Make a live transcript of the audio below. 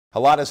A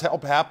lot has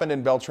happened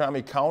in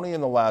Beltrami County in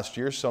the last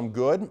year, some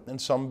good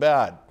and some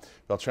bad.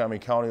 Beltrami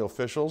County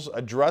officials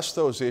addressed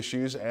those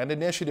issues and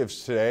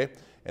initiatives today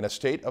in a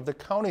State of the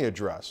County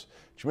address.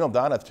 Jamil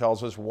Donath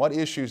tells us what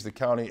issues the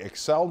county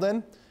excelled in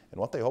and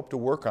what they hope to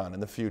work on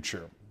in the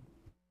future.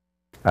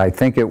 I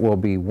think it will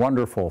be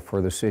wonderful for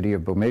the city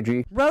of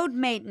Bemidji. Road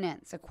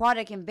maintenance,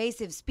 aquatic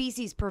invasive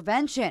species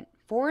prevention,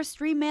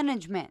 forestry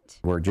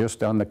management. We're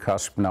just on the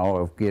cusp now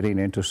of getting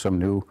into some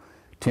new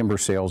timber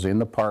sales in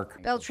the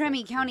park.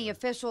 Beltrami County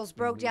officials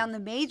broke down the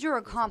major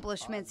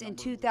accomplishments in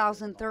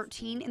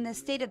 2013 in the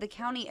State of the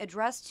County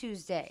address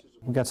Tuesday.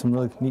 We've got some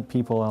really neat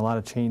people and a lot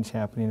of change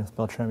happening in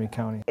Beltrami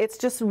County. It's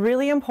just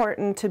really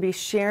important to be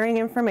sharing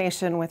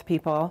information with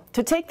people,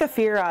 to take the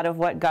fear out of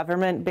what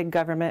government, big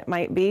government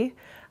might be,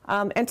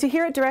 and to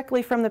hear it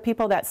directly from the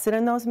people that sit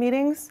in those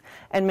meetings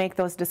and make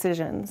those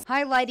decisions.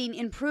 Highlighting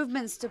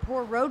improvements to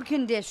poor road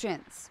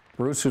conditions.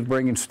 Bruce is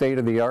bringing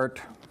state-of-the-art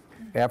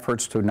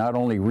efforts to not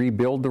only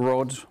rebuild the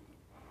roads,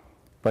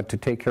 but to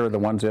take care of the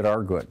ones that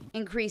are good.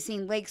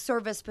 Increasing lake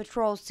service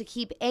patrols to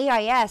keep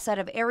AIS out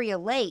of area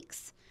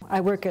lakes. I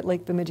work at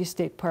Lake Bemidji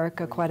State Park.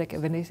 Aquatic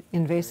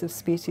invasive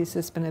species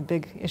has been a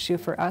big issue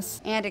for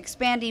us. And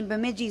expanding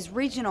Bemidji's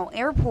regional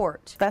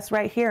airport. That's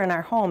right here in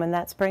our home, and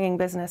that's bringing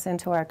business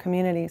into our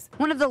communities.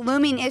 One of the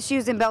looming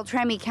issues in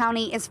Beltrami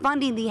County is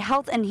funding the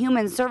Health and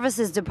Human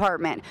Services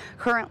Department.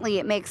 Currently,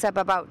 it makes up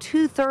about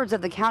 2/3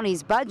 of the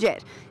county's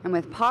budget. And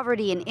with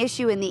poverty an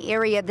issue in the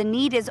area, the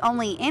need is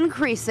only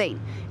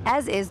increasing,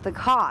 as is the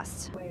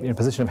cost. In a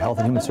position of Health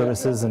and Human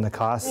Services and the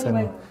costs,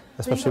 and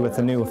especially with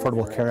the new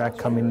Affordable Care Act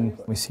coming,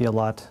 we see a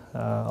lot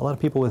of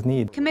people with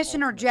need.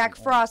 Commissioner Jack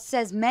Frost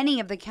says many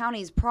of the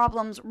county's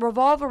problems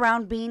revolve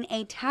around being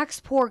a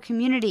tax-poor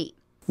community.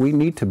 We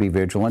need to be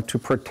vigilant to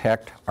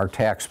protect our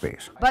tax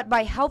base. But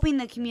by helping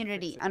the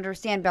community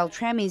understand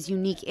Beltrami's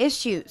unique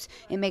issues,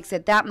 it makes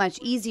it that much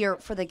easier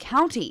for the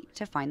county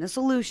to find the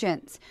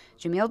solutions.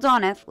 Jamil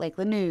Donath,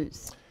 Lakeland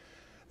News.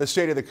 The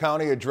State of the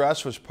County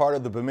address was part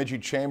of the Bemidji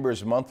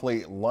Chamber's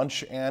monthly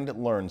Lunch and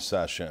Learn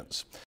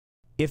sessions.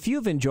 If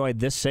you've enjoyed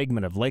this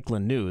segment of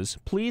Lakeland News,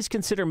 please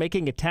consider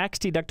making a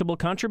tax-deductible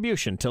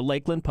contribution to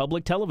Lakeland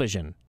Public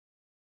Television.